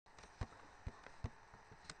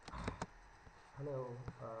Hello,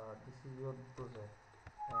 this is your project,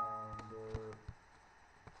 and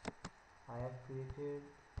I have created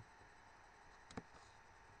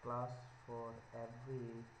class for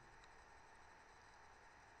every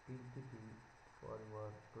entity for your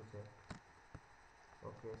project.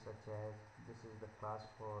 Okay, such as this is the class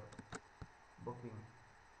for booking,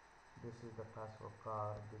 this is the class for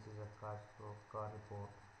car, this is a class for car report,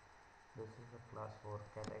 this is the class for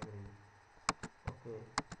category. Okay,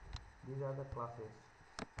 these are the classes,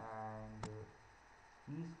 and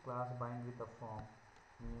each class bind with a form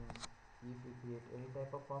means if we create any type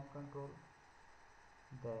of form control,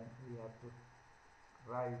 then we have to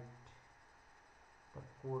write the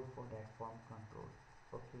code for that form control.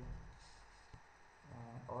 Okay,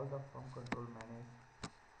 and all the form control managed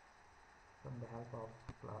from the help of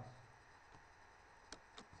class.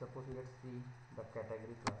 Suppose let's see the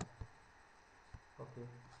category class. Okay,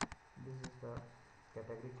 this is the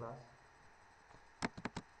category class.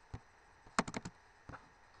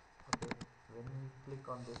 Okay, when we click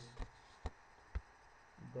on this,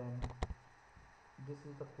 then this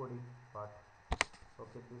is the coding part.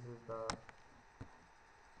 Okay, this is the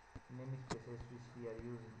namespaces which we are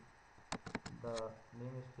using. The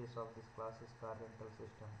namespace of this class is car rental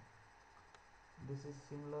system. This is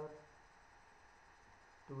similar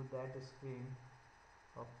to that screen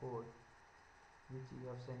of code which you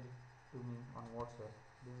have sent it to me on WhatsApp.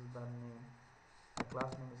 This is the name. The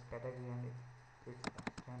class name is category and it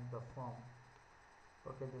extends the form.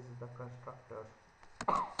 Okay, this is the constructor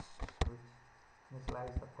which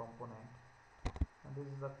initialize the component, and this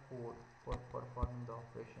is the code for performing the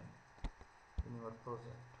operation in your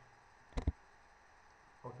project.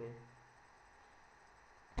 Okay,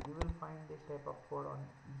 you will find this type of code on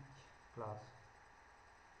each class.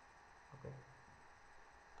 Okay,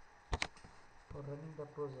 for running the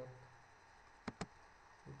project,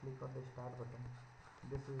 you click on the start button.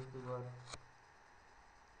 This is your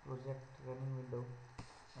project running window,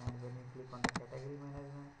 and when you click on the category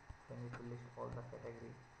management, then it will list all the category.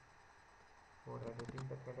 For editing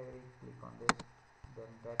the category, click on this, then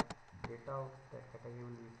that data of that category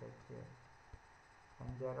will be fetched here, and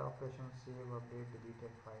there are options save, update, delete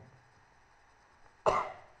and find.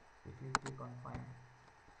 If you click on find,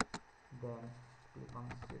 then click on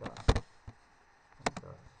Siddharth and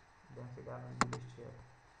search, then Siddharth will be listed here,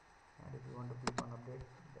 and if you want to click on update,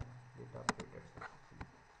 then data updated successfully.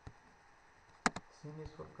 Same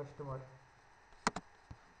is for customer.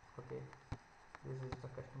 Okay, this is the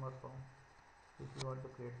customer form. If you want to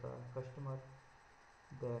create the customer,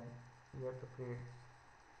 then you have to create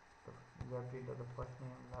you have to enter the first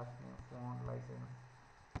name, last name, phone, license,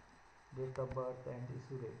 date of birth and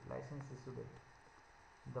issue date, license issue date,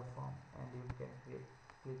 the form, and you can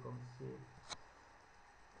click on save.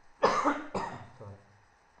 Sorry,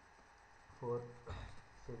 for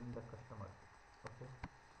saving the customer. Okay,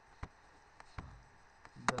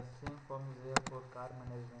 the same form is here for car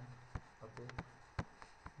management. Okay,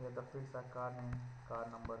 here the fields are car name, car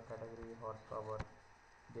number, category, horsepower,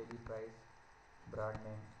 daily price, brand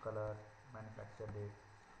name, color, manufacture date,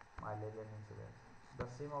 mileage and insurance. The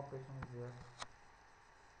same operation is here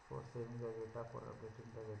for saving the data, for updating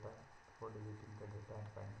the data, for deleting the data and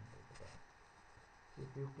finding the data. If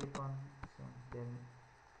you click on same, then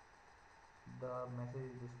the message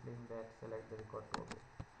is displaying that select the record to update.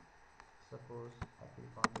 Suppose I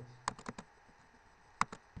click on this.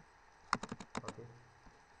 Okay,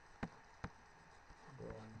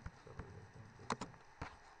 then suppose I can click here.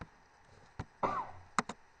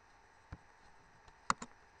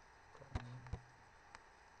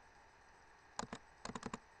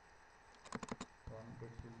 Then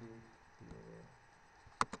this will be clear.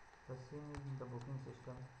 The same is in the booking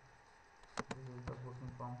system. This is the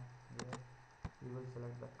booking form. Here you will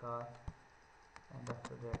select the car, and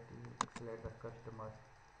after that you will select the customer.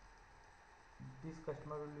 This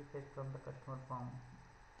customer will be fetched from the customer form,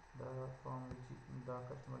 the form which the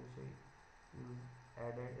customer which is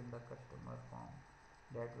added in the customer form,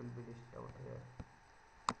 that will be listed out here.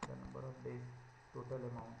 The number of days, total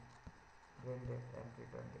amount, rent date and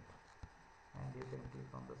return date, and you can click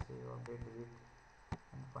on the save, update, delete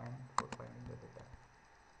and find for finding the data.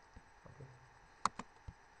 Okay,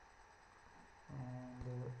 and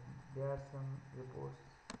there are some reports.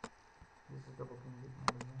 This is the booking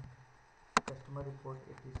management. Customer report,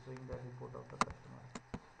 it is showing the report of the customer,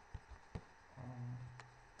 and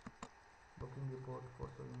booking report for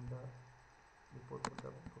showing the report for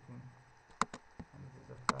the booking, and this is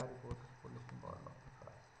the car report for listing all of the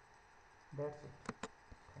cars. That's it.